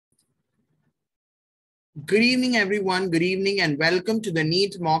Good evening, everyone. Good evening, and welcome to the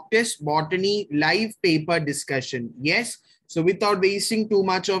NEET mock test botany live paper discussion. Yes, so without wasting too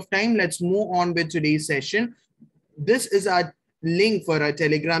much of time, let's move on with today's session. This is our link for our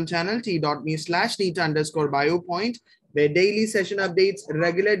Telegram channel, t.me/NEET_biopoint, where daily session updates,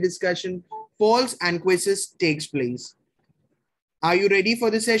 regular discussion, polls, and quizzes takes place. Are you ready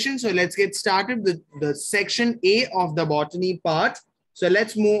for the session? So let's get started with the section A of the botany part. So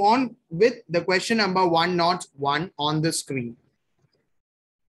let's move on with the question number 101 on the screen.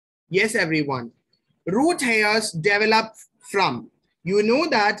 Yes, everyone. Root hairs develop from. You know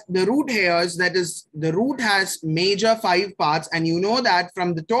that the root hairs, that is, the root has major 5 parts, and you know that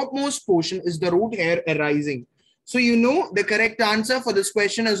from the topmost portion is the root hair arising. So you know the correct answer for this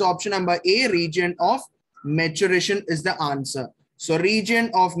question is option number A, region of maturation is the answer. So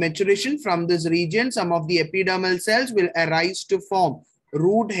region of maturation, from this region, some of the epidermal cells will arise to form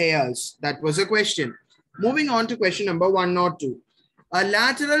root hairs. That was a question. Moving on to question number 102. A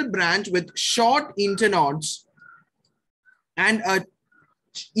lateral branch with short internodes and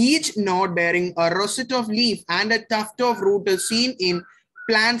each node bearing a rosette of leaf and a tuft of root is seen in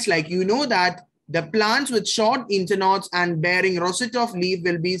plants like, you know that the plants with short internodes and bearing rosette of leaf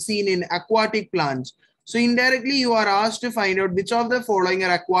will be seen in aquatic plants. So indirectly, you are asked to find out which of the following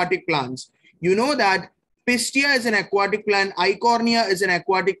are aquatic plants. You know that Pistia is an aquatic plant, Eichhornia is an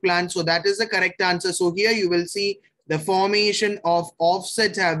aquatic plant. So that is the correct answer. So here you will see the formation of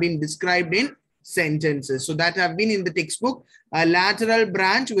offsets have been described in sentences. So that have been in the textbook. A lateral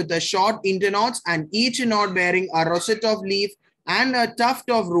branch with a short internodes and each node bearing a rosette of leaf and a tuft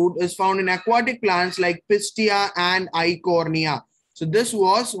of root is found in aquatic plants like Pistia and Eichhornia. So this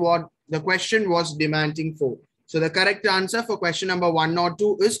was what the question was demanding for. So the correct answer for question number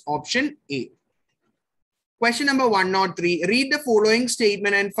 102 is option A. Question number 103. Read the following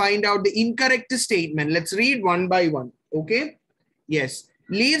statement and find out the incorrect statement. Let's read one by one. Okay. Yes.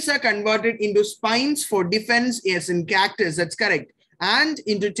 Leaves are converted into spines for defense as in cactus. That's correct. And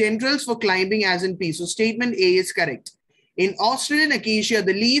into tendrils for climbing as in pea. So statement A is correct. In Australian acacia,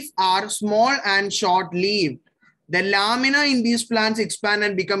 the leaves are small and short-leaved. The lamina in these plants expand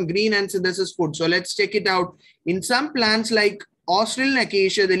and become green and synthesis food. So let's check it out. In some plants like Australian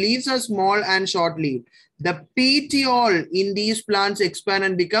acacia, the leaves are small and short-leaved. The petiole in these plants expand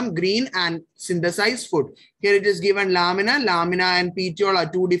and become green and synthesize food. Here it is given lamina. Lamina and petiole are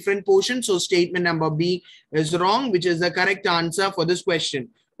two different portions. So statement number B is wrong, which is the correct answer for this question.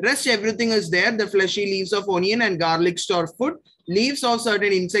 Rest everything is there. The fleshy leaves of onion and garlic store food. Leaves of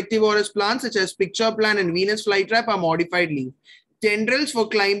certain insectivorous plants such as picture plant and Venus flytrap are modified leaf. Tendrils for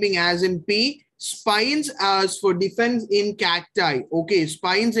climbing as in pea. Spines as for defense in cacti. Okay,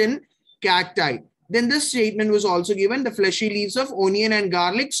 spines in cacti. Then this statement was also given. The fleshy leaves of onion and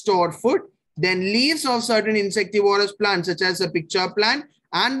garlic store food. Then leaves of certain insectivorous plants such as the picture plant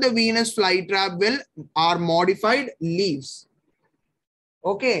and the Venus flytrap are modified leaves.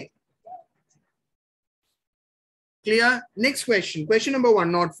 Okay. Clear? Next question. Question number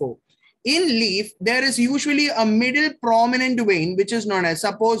 104. In leaf, there is usually a middle prominent vein, which is known as,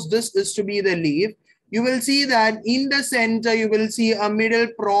 suppose this is to be the leaf. You will see that in the center, you will see a middle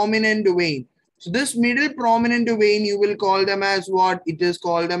prominent vein. So this middle prominent vein, you will call them as what? It is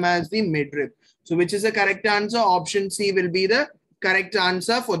called them as the midrib. So which is the correct answer? Option C will be the correct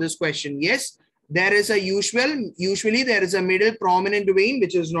answer for this question. Yes, there is a usually there is a middle prominent vein,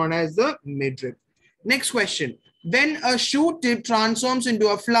 which is known as the midrib. Next question. When a shoot tip transforms into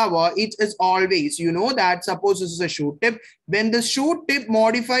a flower, it is always, you know that, suppose this is a shoot tip. When the shoot tip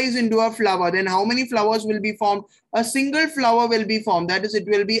modifies into a flower, then how many flowers will be formed? A single flower will be formed. That is, it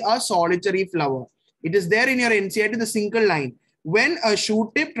will be a solitary flower. It is there in your NCERT, the single line. When a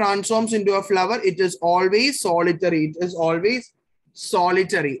shoot tip transforms into a flower, it is always solitary. It is always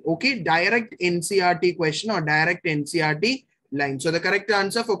solitary. Okay, direct NCERT question or direct NCERT line. So the correct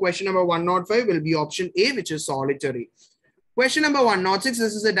answer for question number 105 will be option A, which is solitary. Question number 106.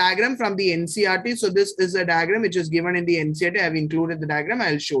 This is a diagram from the NCERT. So this is a diagram which is given in the NCERT. I have included the diagram.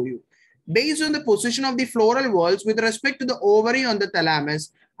 I'll show you. Based on the position of the floral whorls with respect to the ovary on the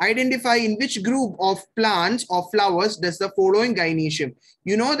thalamus, identify in which group of plants or flowers does the following gynoecium.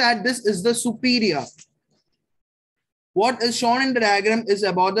 You know that this is the superior. What is shown in the diagram is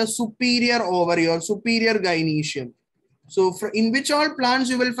about the superior ovary or superior gynoecium. So in which all plants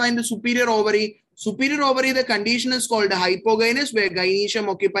you will find the superior ovary? Superior ovary, the condition is called the hypogynous, where gynoecium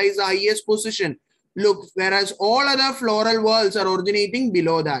occupies the highest position. Look, whereas all other floral whorls are originating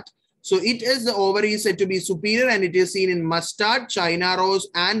below that. So it is the ovary is said to be superior, and it is seen in mustard, China rose,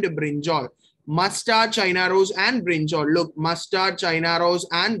 and brinjal. Mustard, China rose, and brinjal. Look, mustard, China rose,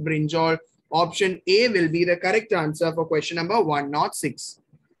 and brinjal Option A will be the correct answer for question number 106.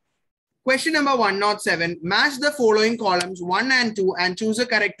 Question number 107. Match the following columns 1 and 2 and choose a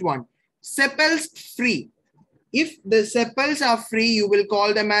correct one. Sepals free. If the sepals are free, you will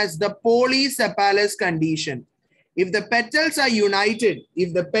call them as the polysepalous condition. If the petals are united,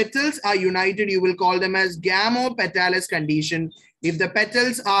 you will call them as gamopetalous condition. If the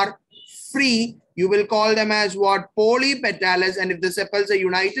petals are free, you will call them as what? Polypetalous. And if the sepals are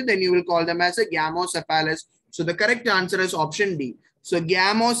united, then you will call them as a gamosepalous. So the correct answer is option D. So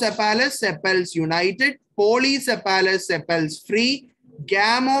gamosepalous, sepals united, polysepalous, sepals free,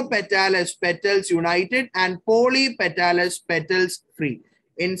 gamopetalous, petals united, and polypetalous, petals free.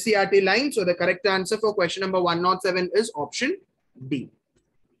 NCERT line. So the correct answer for question number 107 is option D.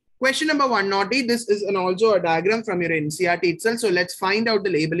 Question number 108. This is also a diagram from your NCERT itself. So let's find out the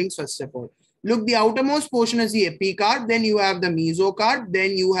labelings first of all. Look, the outermost portion is the epicarp, then you have the mesocarp,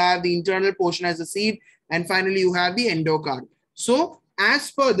 then you have the internal portion as a seed, and finally you have the endocarp. So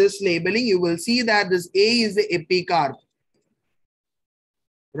as per this labeling, you will see that this A is the epicarp,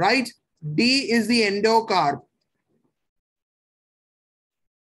 right? D is the endocarp,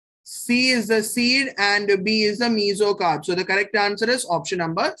 C is the seed, and B is the mesocarp. So the correct answer is option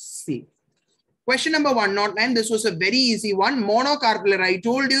number C. Question number 109. This was a very easy one. Monocarpal. I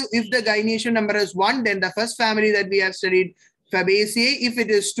told you if the gynoecium number is 1, then the first family that we have studied Fabaceae. If it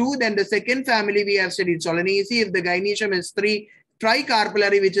is 2, then the second family we have studied Solanaceae. If the gynoecium is 3,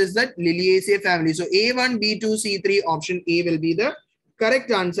 tricarpellary, which is the Liliaceae family. So A1, B2, C3, option A will be the correct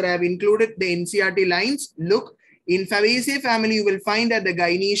answer. I have included the NCERT lines. Look, in Fabaceae family, you will find that the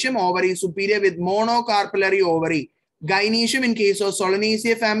gynoecium ovary is superior with monocarpellary ovary. Gynoecium in case of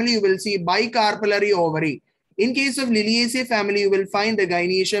Solanaceae family, you will see bicarpellary ovary. In case of Liliaceae family, you will find the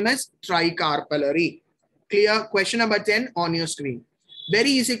gynoecium is tricarpellary. Clear? Question number 10 on your screen. Very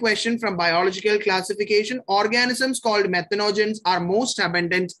easy question from biological classification. Organisms called methanogens are most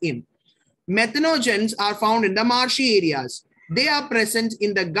abundant in. Methanogens are found in the marshy areas. They are present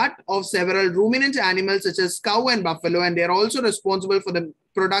in the gut of several ruminant animals such as cow and buffalo, and they are also responsible for the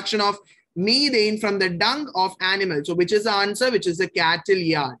production of methane from the dung of animals. So which is the answer? Which is the cattle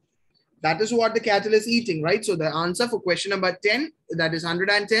yard. That is what the cattle is eating, right? So the answer for question number 10, that is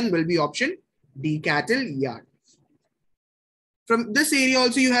 110, will be option D, cattle yard. From this area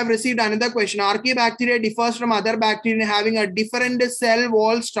also you have received another question. Archaebacteria differs from other bacteria having a different cell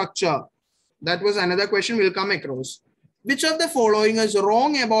wall structure. That was another question we'll come across. Which of the following is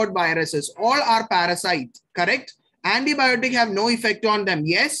wrong about viruses? All are parasites, correct? Antibiotic have no effect on them.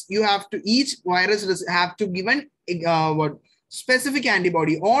 Yes, you have to, each virus have to given what specific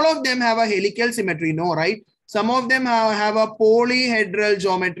antibody. All of them have a helical symmetry, no, right? Some of them have a polyhedral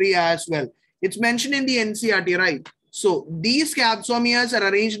geometry as well. It's mentioned in the NCERT, right? So these capsomeres are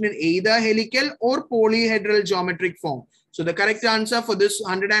arranged in either helical or polyhedral geometric form. So the correct answer for this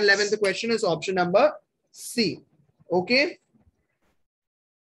 111th question is option number C. Okay.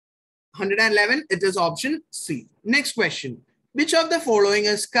 111, it is option C. Next question. Which of the following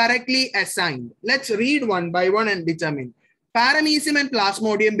is correctly assigned? Let's read one by one and determine. Paramecium and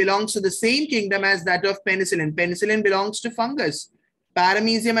Plasmodium belongs to the same kingdom as that of penicillin. Penicillin belongs to fungus.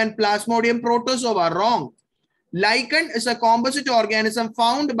 Paramecium and Plasmodium protozoa, wrong. Lichen is a composite organism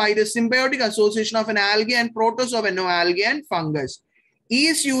found by the symbiotic association of an algae and protozoa, no, algae and fungus.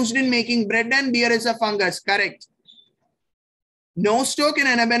 Yeast used in making bread and beer is a fungus, correct. Nostoc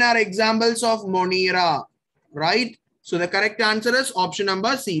and Anaben are examples of Monera, right? So the correct answer is option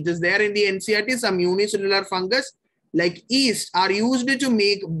number C. It is there in the NCERT. Some unicellular fungus like yeast are used to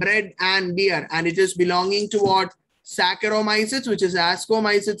make bread and beer, and it is belonging to what? Saccharomyces, which is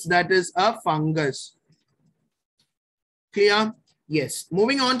Ascomyces, that is a fungus. Clear? Yes.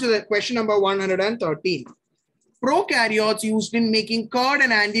 Moving on to the question number 113. Prokaryotes used in making curd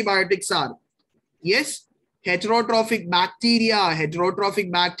and antibiotics are, yes, heterotrophic bacteria. Heterotrophic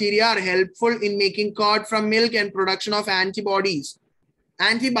bacteria are helpful in making curd from milk and production of antibodies.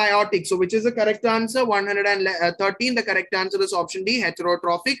 Antibiotics. So which is the correct answer? 113. The correct answer is option D,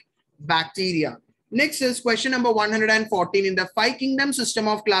 heterotrophic bacteria. Next is question number 114. In the 5 kingdom system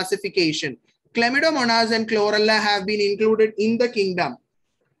of classification, Chlamydomonas and Chlorella have been included in the kingdom.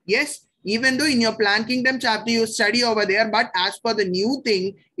 Yes, even though in your plant kingdom chapter you study over there, but as per the new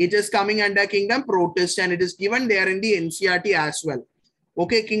thing, it is coming under kingdom Protista, and it is given there in the NCERT as well.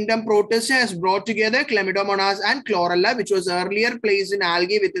 Okay, kingdom Protista has brought together Chlamydomonas and Chlorella, which was earlier placed in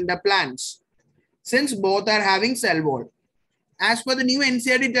algae within the plants, since both are having cell wall. As per the new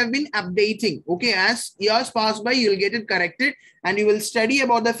NCERT, it have been updating. Okay, as years pass by, you'll get it corrected, and you will study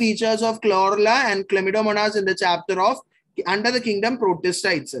about the features of Chlorella and Chlamydomonas in the chapter of under the kingdom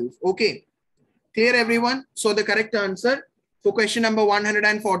Protista itself. Okay, Clear, everyone? So the correct answer for question number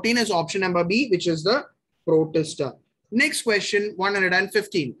 114 is option number B, which is the protista. Next question,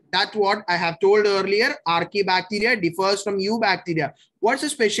 115. That's what I have told earlier. Archaebacteria differs from eubacteria. What's the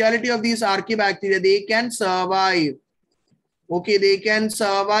speciality of these archaebacteria? They can survive. Okay, they can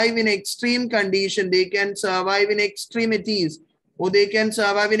survive in extreme condition. They can survive in extremities, or they can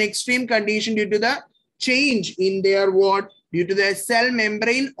survive in extreme condition due to the change in their what? Due to their cell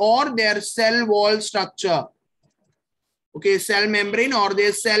membrane or their cell wall structure. Okay, cell membrane or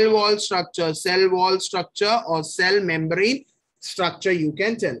their cell wall structure or cell membrane structure, you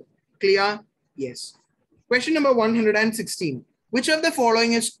can tell. Clear? Yes. Question number 116. Which of the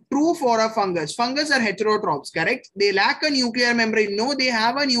following is true for a fungus? Fungus are heterotrophs, correct? They lack a nuclear membrane. No, they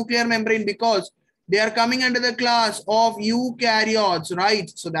have a nuclear membrane because they are coming under the class of eukaryotes, right?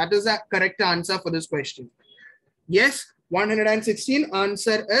 So that is the correct answer for this question. Yes, 116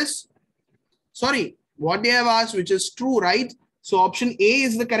 answer is, sorry, what they have asked, which is true, right? So option A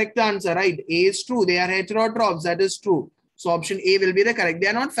is the correct answer, right? A is true. They are heterotrophs. That is true. So option A will be the correct. They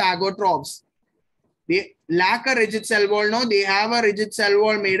are not phagotrophs. They lack a rigid cell wall. No, they have a rigid cell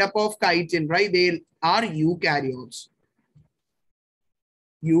wall made up of chitin, right? They are eukaryotes.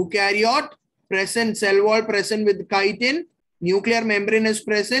 Eukaryote, present, cell wall present with chitin. Nuclear membrane is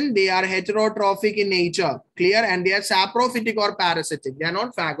present. They are heterotrophic in nature. Clear? And they are saprophytic or parasitic. They are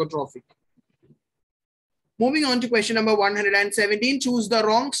not phagotrophic. Moving on to question number 117, choose the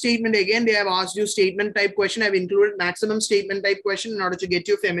wrong statement. Again, they have asked you statement type question. I've included maximum statement type question in order to get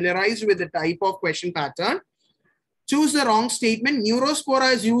you familiarized with the type of question pattern. Choose the wrong statement.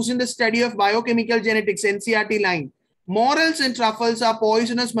 Neurospora is used in the study of biochemical genetics, NCERT line. Morels and truffles are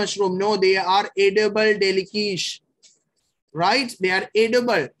poisonous mushroom. No, they are edible delicacies. Right? They are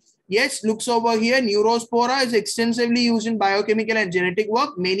edible. Yes, looks over here. Neurospora is extensively used in biochemical and genetic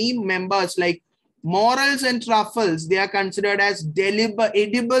work. Many members like morels and truffles, they are considered as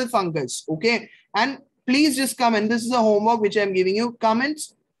edible fungus. Okay. And please just comment. This is a homework which I'm giving you.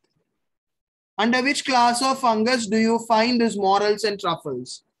 Comments. Under which class of fungus do you find these morels and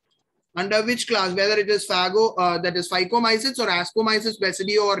truffles? Under which class? Whether it is that is Phycomycetes or Ascomycetes,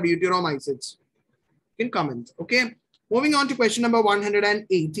 Basidio or Deuteromycetes. You can comment. Okay. Moving on to question number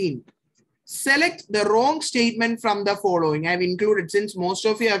 118. Select the wrong statement from the following. I've included, since most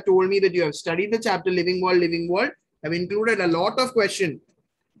of you have told me that you have studied the chapter Living World, I've included a lot of questions.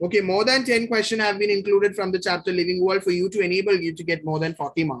 Okay, more than 10 questions have been included from the chapter Living World for you to enable you to get more than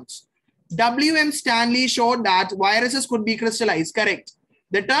 40 marks. W.M. Stanley showed that viruses could be crystallized. Correct.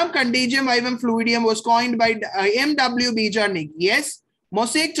 The term contagium vivum fluidium was coined by M.W. Bejernik. Yes.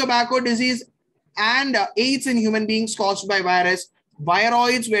 Mosaic tobacco disease and AIDS in human beings caused by virus.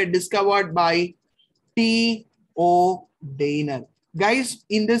 Viroids were discovered by T.O. Dainer. Guys,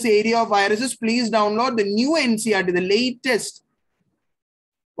 in this area of viruses, please download the new NCERT, the latest.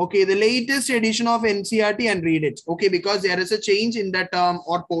 Okay, the latest edition of NCERT and read it. Okay, because there is a change in the term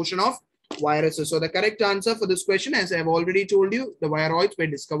or portion of viruses. So the correct answer for this question, as I have already told you, the viroids were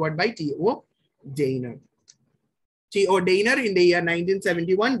discovered by T.O. Dainer. T.O. Dainer in the year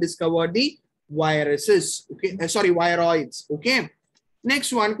 1971 discovered the viruses. Okay, viroids. Okay.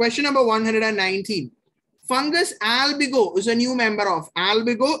 Next one, question number 119. Fungus albigo is a new member of.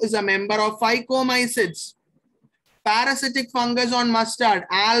 Albigo is a member of Phycomycetes. Parasitic fungus on mustard,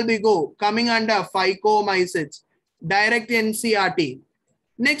 albigo, coming under Phycomycetes. Direct NCERT.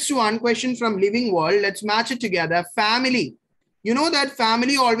 Next one, question from Living World. Let's match it together. Family. You know that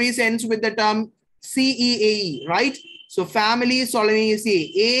family always ends with the term CEAE, right? So family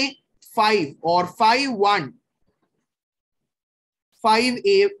Solanaceae, A5 or 5-1.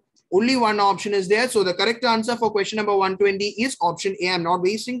 5A, only one option is there. So the correct answer for question number 120 is option A. I'm not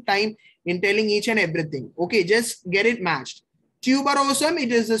wasting time in telling each and everything. Okay, just get it matched. Tuberosum,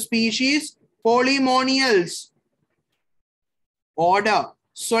 it is a species. Polymonials, order.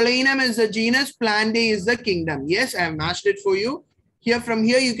 Solanum is the genus. Plantae is the kingdom. Yes, I have matched it for you. Here, from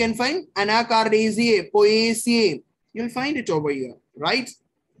here, you can find Anacardiaceae, Poaceae. You'll find it over here, right?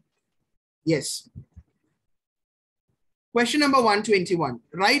 Yes. Question number 121.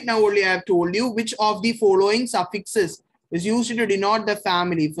 Right now only I have told you which of the following suffixes is used to denote the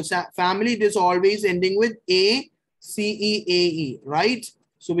family. For family, it is always ending with A, C, E, A, E, right?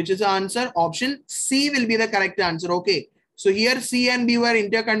 So which is the answer? Option C will be the correct answer. Okay. So here C and B were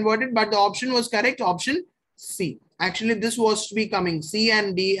interconverted, but the option was correct. Option C. Actually, this was to be coming. C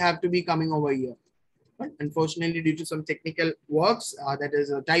and D have to be coming over here. But unfortunately, due to some technical works, that is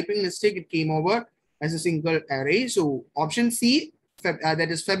a typing mistake, it came over as a single array. So option C, that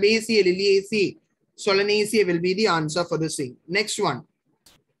is Fabaceae, Liliaceae, Solanaceae will be the answer for the same. Next one.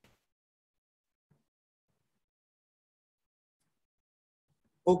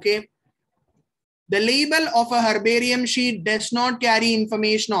 Okay. The label of a herbarium sheet does not carry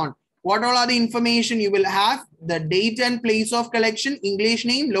information on. What all are the information you will have? The date and place of collection, English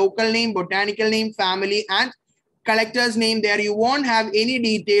name, local name, botanical name, family, and collector's name. There you won't have any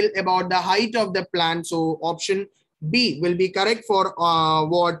detail about the height of the plant. So option B will be correct for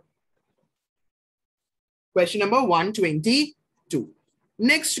what? Question number 122.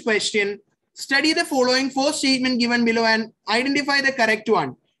 Next question. Study the following four statements given below and identify the correct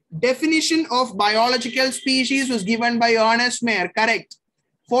one. Definition of biological species was given by Ernest Mayr. Correct.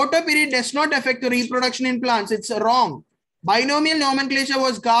 Photoperiod does not affect the reproduction in plants. It's wrong. Binomial nomenclature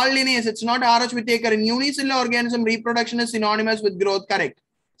was Carl Linnaeus. It's not R.H. Whittaker. In unicellular organism, reproduction is synonymous with growth. Correct.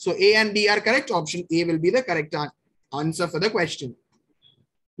 So A and D are correct. Option A will be the correct answer for the question.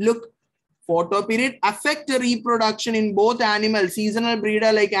 Look, photoperiod affect the reproduction in both animals, seasonal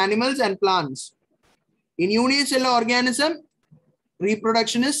breeder like animals and plants. In unicellular organism,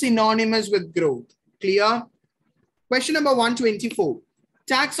 reproduction is synonymous with growth. Clear? Question number 124.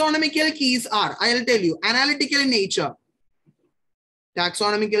 Taxonomical keys are, I'll tell you, analytical in nature.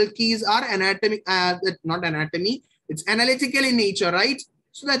 Taxonomical keys are not anatomy, it's analytical in nature, right?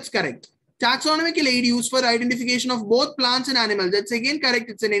 So that's correct. Taxonomical aid used for the identification of both plants and animals. That's again correct.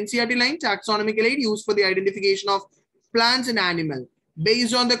 It's an NCERT line. Taxonomical aid used for the identification of plants and animals.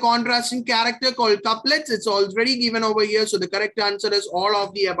 Based on the contrasting character called couplets, it's already given over here. So the correct answer is all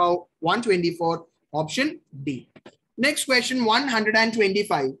of the above 124, option D. Next question,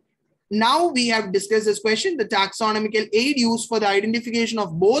 125. Now we have discussed this question, the taxonomical aid used for the identification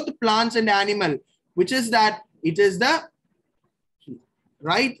of both plants and animal, which is that it is the key,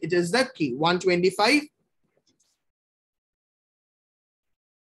 right? It is the key. 125.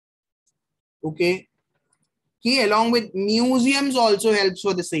 Okay. Key along with museums also helps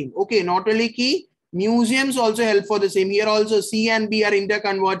for the same. Okay, not only key, museums also help for the same. Here also C and B are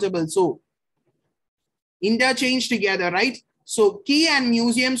interconvertible. So interchange together, right? So key and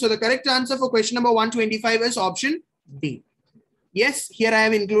museum. So the correct answer for question number 125 is option D. Yes, here I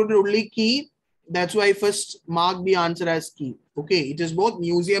have included only key. That's why I first mark the answer as key. Okay, it is both.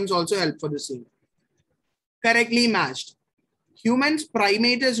 Museums also help for the same. Correctly matched. Humans,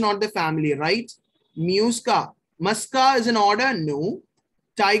 primate is not the family, right? Musca. Musca is an order? No.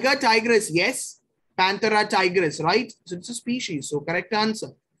 Tiger, tigress, yes. Panthera, tigress, right? So it's a species. So correct answer,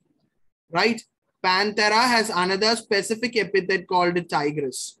 right? Panthera has another specific epithet called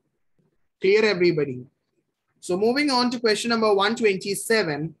tigress. Clear, everybody? So moving on to question number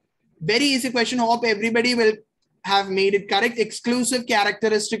 127. Very easy question. Hope everybody will have made it correct. Exclusive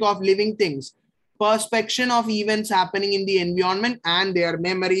characteristic of living things. Perspection of events happening in the environment and their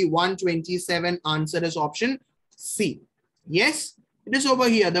memory. 127 answer is option C. Yes, it is over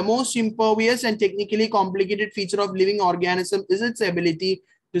here. The most impervious and technically complicated feature of living organism is its ability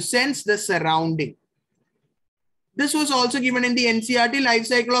to sense the surrounding. This was also given in the NCERT, life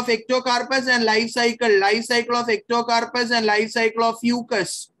cycle of ectocarpus and life cycle of ectocarpus and life cycle of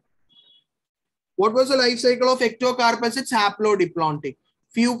fucus. What was the life cycle of ectocarpus? It's haplodiplontic.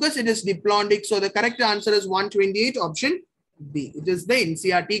 Fucus, it is diplontic. So the correct answer is 128, option B. It is the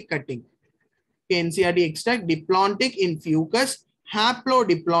NCERT cutting. Okay, NCERT extract, diplontic in fucus,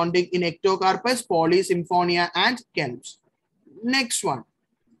 haplodiplontic in ectocarpus, polysymphonia, and kelps. Next one.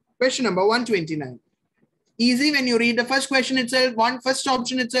 Question number 129. Easy when you read the first question itself, first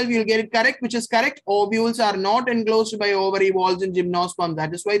option itself, you'll get it correct, which is correct. Ovules are not enclosed by ovary walls in gymnosperm.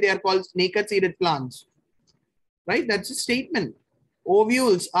 That is why they are called naked seeded plants. Right? That's a statement.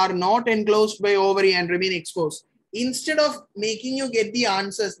 Ovules are not enclosed by ovary and remain exposed. Instead of making you get the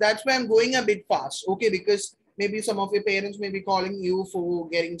answers, that's why I'm going a bit fast. Okay, because maybe some of your parents may be calling you for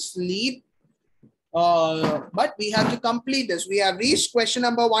getting sleep. But we have to complete this. We have reached question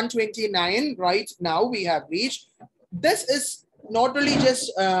number 129 right now. We have reached. This is not only just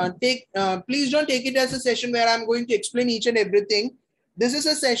please don't take it as a session where I'm going to explain each and everything. This is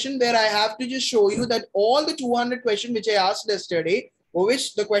a session where I have to just show you that all the 200 questions which I asked yesterday, or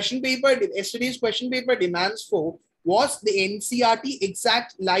which the question paper, yesterday's question paper demands for, was the NCERT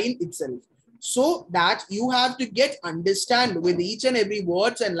exact line itself. So that you have to understand with each and every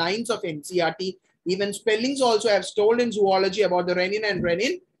words and lines of NCERT. Even spellings also I have told in zoology about the renin and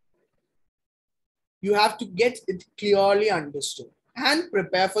renin. You have to get it clearly understood and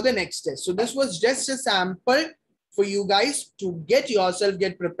prepare for the next test. So this was just a sample for you guys to get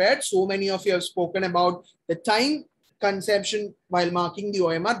prepared. So many of you have spoken about the time conception while marking the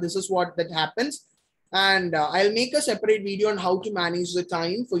OMR. This is what that happens. And I'll make a separate video on how to manage the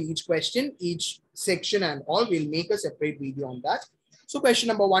time for each question, each section and all. We'll make a separate video on that. So question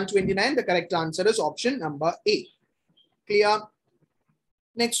number 129, the correct answer is option number A. Clear?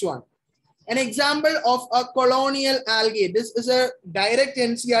 Next one. An example of a colonial algae. This is a direct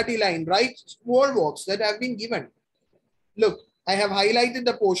NCERT line, right? Small works that have been given. Look, I have highlighted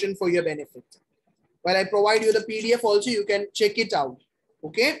the portion for your benefit. While I provide you the PDF also, you can check it out.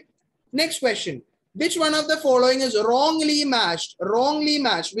 Okay. Next question. Which one of the following is wrongly matched? Wrongly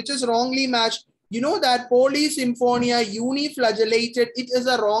matched. Which is wrongly matched? You know that Polysymphonia uniflagellated. It is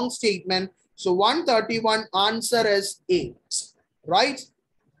a wrong statement. So 131 answer is A. Right?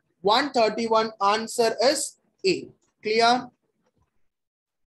 131 answer is A. Clear?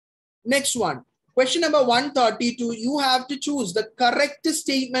 Next one. Question number 132. You have to choose the correct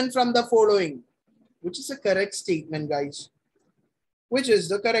statement from the following. Which is the correct statement, guys? Which is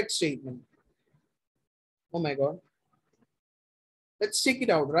the correct statement? Oh my God. Let's check it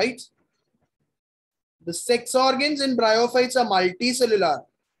out, right? The sex organs in bryophytes are multicellular.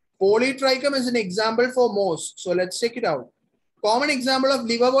 Polytrichum is an example for most. So let's check it out. Common example of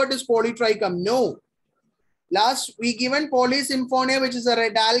liverwort is polytrichum. No. Last we given Polysymphonia, which is a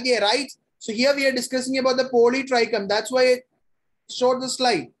red algae, right? So here we are discussing about the polytrichum. That's why I showed the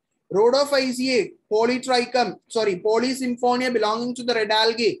slide. Rhodophyceae, Polysymphonia belonging to the red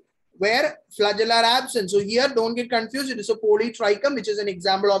algae, where flagellar absent. So here don't get confused. It is a polytrichum, which is an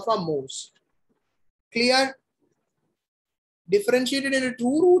example of a moss. Clear? Differentiated into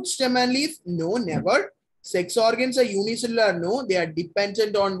two root, stem and leaf? No, never. Sex organs are unicellular. No, they are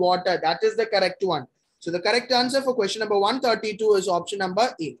dependent on water. That is the correct one. So the correct answer for question number 132 is option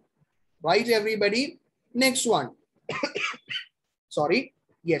number A. Right, everybody? Next one. Sorry.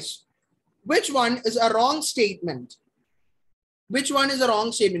 Yes. Which one is a wrong statement? Which one is a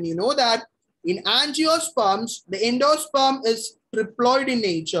wrong statement? You know that in angiosperms, the endosperm is triploid in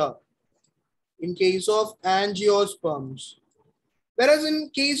nature. In case of angiosperms. Whereas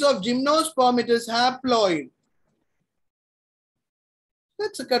in case of gymnosperm, it is haploid.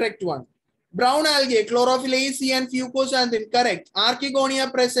 That's the correct one. Brown algae, Chlorophyllaceae and Fucoxanthin, correct.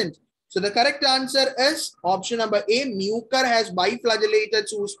 Archegonia present. So the correct answer is option number A. Mucor has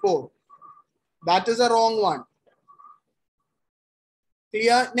biflagellated zoospore. That is a wrong one.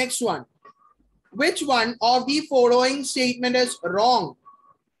 Clear? Next one. Which one of the following statement is wrong?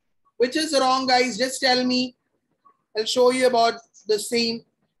 Which is wrong, guys? Just tell me. I'll show you about the same.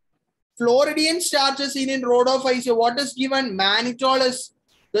 Floridian starches seen in Rhodophyceae. What is given? Mannitol is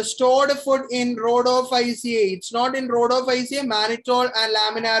the stored food in Rhodophyceae. It's not in Rhodophyceae. Mannitol and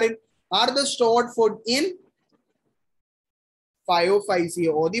laminarin are the stored food in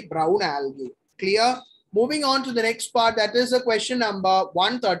Phaeophyceae or the brown algae. Clear? Moving on to the next part. That is the question number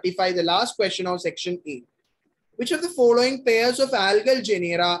 135, the last question of section A. Which of the following pairs of algal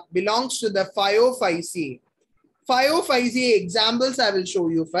genera belongs to the Phaeophyceae? Phaeophyceae examples I will show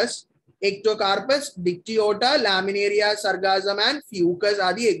you first. Ectocarpus, Dictyota, Laminaria, Sargassum and Fucus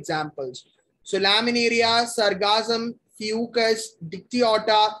are the examples. So Laminaria, Sargassum, Fucus,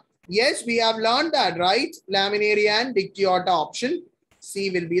 Dictyota. Yes, we have learned that, right? Laminaria and Dictyota option C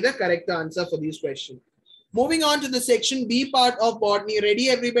will be the correct answer for this question. Moving on to the section B part of botany. Ready,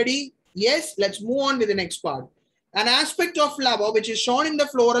 everybody? Yes, let's move on with the next part. An aspect of flower which is shown in the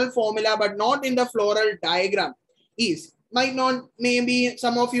floral formula but not in the floral diagram is, maybe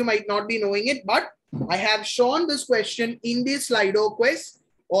some of you might not be knowing it, but I have shown this question in the Slido quiz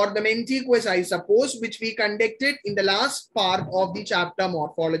or the Menti quiz, I suppose, which we conducted in the last part of the chapter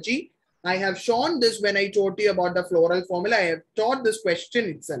morphology. I have shown this when I taught you about the floral formula. I have taught this question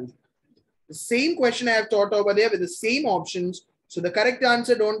itself. The same question I have taught over there with the same options. So the correct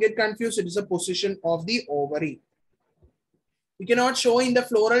answer, don't get confused, it is a position of the ovary. You cannot show in the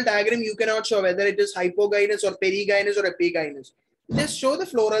floral diagram, you cannot show whether it is hypogynous or perigynous or epigynous. Just show the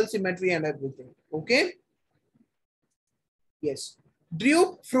floral symmetry and everything. Okay? Yes.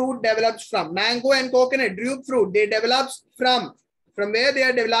 Drupe fruit develops from mango and coconut. Drupe fruit, they develop from where they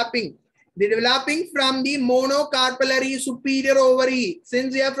are developing? They are developing from the monocarpellary superior ovary.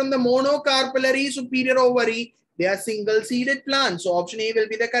 Since they are from the monocarpellary superior ovary, they are single-seeded plants. So option A will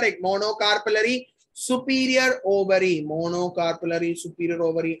be the correct. Monocarpellary superior ovary. Monocarpellary superior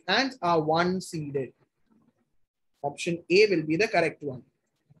ovary and are one-seeded. Option A will be the correct one.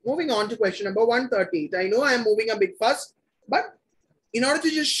 Moving on to question number 138. I know I am moving a bit fast, but in order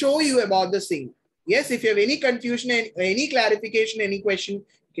to just show you about the same. Yes, if you have any confusion, any clarification, any question,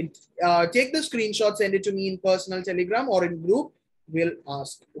 you can take the screenshot, send it to me in personal telegram or in group. We'll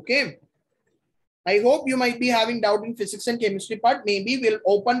ask. Okay. I hope you might be having doubt in physics and chemistry part. Maybe we'll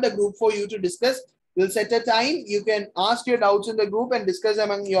open the group for you to discuss. We'll set a time. You can ask your doubts in the group and discuss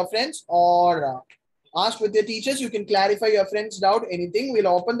among your friends, or ask with your teachers. You can clarify your friend's doubt, anything. We'll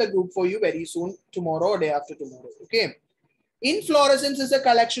open the group for you very soon, tomorrow or day after tomorrow. Okay. Inflorescence is a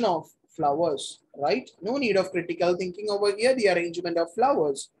collection of flowers, right? No need of critical thinking over here. The arrangement of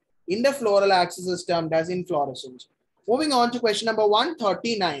flowers in the floral axis is termed as inflorescence. Moving on to question number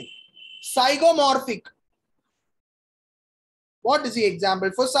 139. Zygomorphic. What is the example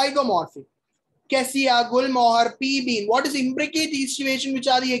for zygomorphic? Cassia, Gulmohar, pea bean. What is imbricate estivation? Which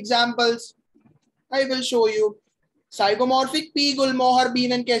are the examples? I will show you. Zygomorphic, pea, Gulmohar,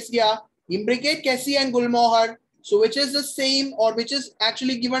 bean and cassia. Imbricate, cassia and Gulmohar. So which is the same or which is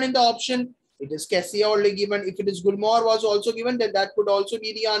actually given in the option? It is cassia only given. If it is Gulmohar was also given, then that could also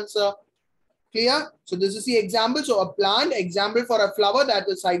be the answer. Clear? So this is the example. So a plant example for a flower that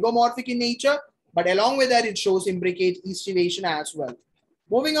is zygomorphic in nature, but along with that, it shows imbricate estivation as well.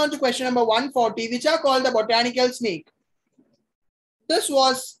 Moving on to question number 140, which are called the botanical snake. This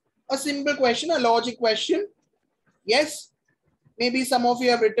was a simple question, a logic question. Yes, maybe some of you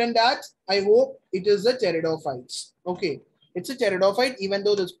have written that. I hope it is the pteridophytes. Okay, it's a pteridophyte, even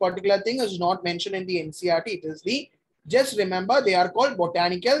though this particular thing is not mentioned in the NCERT. It is the, just remember, they are called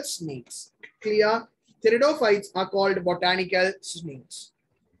botanical snakes. Clear? Pteridophytes are called botanical snakes.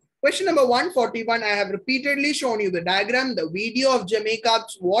 Question number 141, I have repeatedly shown you the diagram, the video of Jamaica.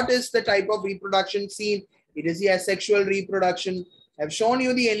 What is the type of reproduction seen? It is the asexual reproduction. I have shown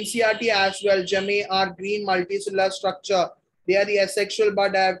you the NCERT as well. Jamaica are green multicellular structure. They are the asexual,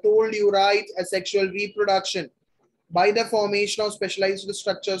 but I have told you, right, asexual reproduction by the formation of specialized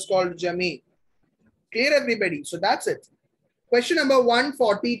structures called Jamaica. Clear, everybody? So that's it. Question number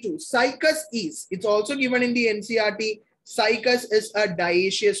 142, Cycas is, it's also given in the NCERT. Cycas is a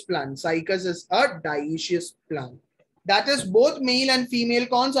dioecious plant. Cycas is a dioecious plant. That is both male and female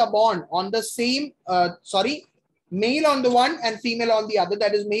cones are born on the same, male on the one and female on the other.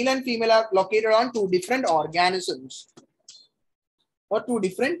 That is male and female are located on two different organisms or two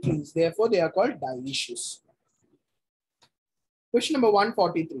different trees. Therefore, they are called dioecious. Question number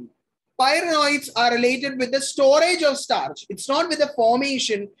 143. Pyrenoids are related with the storage of starch. It's not with the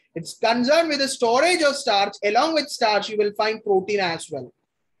formation. It's concerned with the storage of starch. Along with starch, you will find protein as well.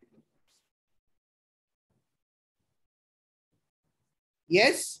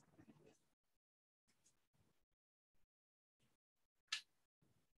 Yes?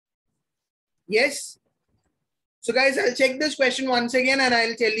 Yes? So guys, I'll check this question once again and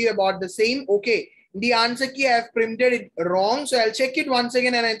I'll tell you about the same. Okay. The answer key, I have printed it wrong. So I'll check it once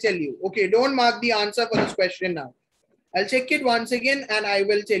again and I'll tell you. Okay, don't mark the answer for this question now. I'll check it once again and I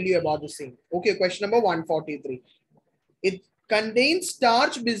will tell you about the same. Okay, question number 143. It contains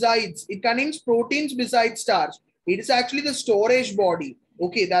starch besides, it contains proteins besides starch. It is actually the storage body.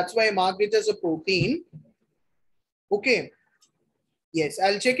 Okay, that's why I marked it as a protein. Okay. Yes,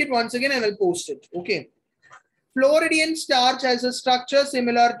 I'll check it once again and I'll post it. Okay. Floridian starch has a structure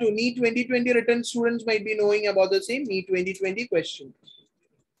similar to NEET 2020 written. Students might be knowing about the same NEET 2020 question.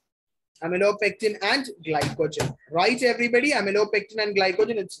 Amylopectin and glycogen. Right, everybody? Amylopectin and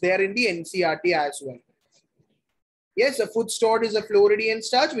glycogen, it's there in the NCERT as well. Yes, a food stored is a Floridian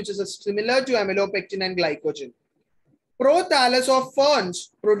starch, which is similar to amylopectin and glycogen. Prothallus of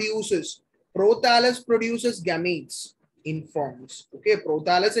ferns produces. Prothallus produces gametes in ferns. Okay,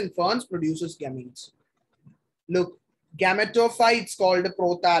 prothallus in ferns produces gametes. Look, gametophytes called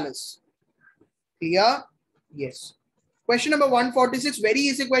prothallus. Clear? Yes. Question number 146, very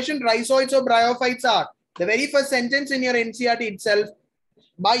easy question. Rhizoids or bryophytes are? The very first sentence in your NCERT itself,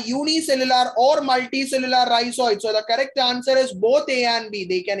 by unicellular or multicellular rhizoids. So the correct answer is both A and B.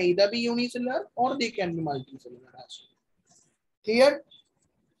 They can either be unicellular or they can be multicellular as well. Clear?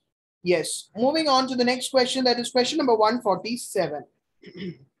 Yes. Moving on to the next question, that is question number 147.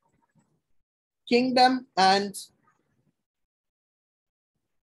 Kingdom and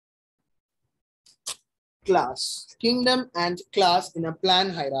class. Kingdom and class in a plan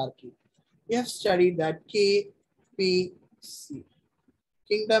hierarchy. We have studied that K, P, C.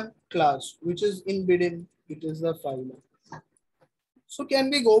 Kingdom, class, which is inbidden, it is the phylum. So can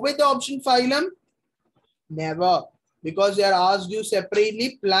we go with the option phylum? Never, because they are asked you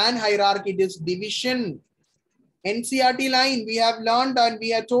separately. Plan hierarchy, this division. NCERT line, we have learned and we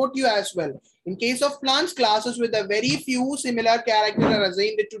have taught you as well. In case of plants, classes with a very few similar characters are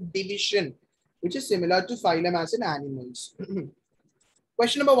assigned to division, which is similar to phylum as in animals.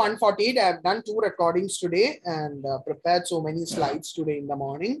 Question number 148. I have done 2 recordings today and prepared so many slides today in the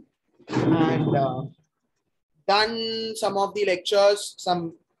morning and done some of the lectures,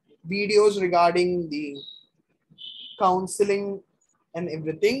 some videos regarding the counseling and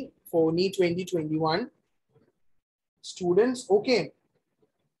everything for NEET 2021 students. Okay.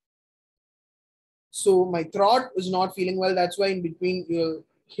 So my throat is not feeling well. That's why in between you'll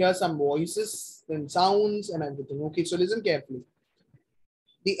hear some voices and sounds and everything. Okay, so listen carefully.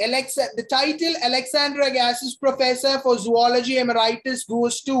 The title Alexander Agassiz Professor for Zoology Emeritus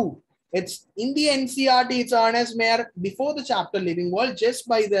goes to, it's in the NCERT, it's Ernest Mayr. Before the chapter Living World, just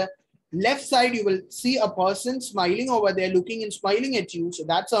by the left side, you will see a person smiling over there, looking and smiling at you. So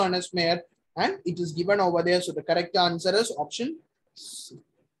that's Ernest Mayr, and it is given over there. So the correct answer is option C.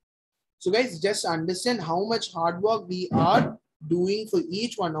 So guys, just understand how much hard work we are doing for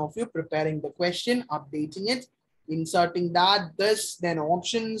each one of you, preparing the question, updating it, inserting that, this, then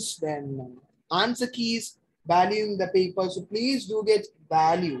options, then answer keys, valuing the paper. So please do get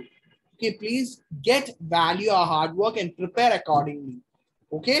value. Okay, please get value our hard work and prepare accordingly.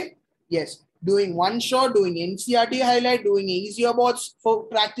 Okay, yes, doing one shot, doing NCERT highlight, doing easier boards for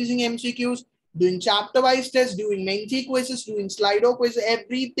practicing MCQs, doing chapter wise tests, doing Menti quizzes, doing Slido quizzes,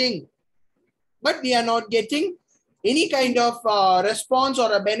 everything. But we are not getting any kind of response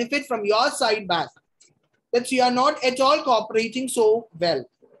or a benefit from your side back. That you are not at all cooperating so well.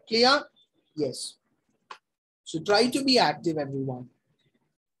 Clear? Yes. So try to be active, everyone.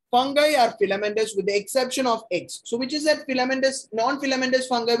 Fungi are filamentous with the exception of eggs. So which is that filamentous, non-filamentous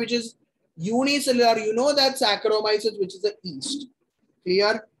fungi, which is unicellular? You know that Saccharomyces, which is the yeast.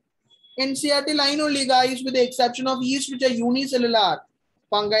 Clear? NCERT line only, guys, with the exception of yeast, which are unicellular.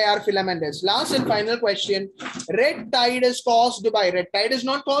 Fungi are filamentous. Last and final question. Red tide is caused by, red tide is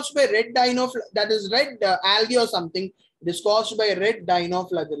not caused by red that is red algae or something. It is caused by red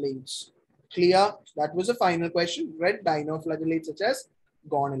dinoflagellates. Clear? That was the final question. Red dinoflagellates such as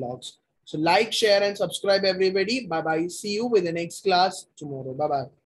gonologues. So like, share and subscribe everybody. Bye-bye. See you with the next class tomorrow. Bye-bye.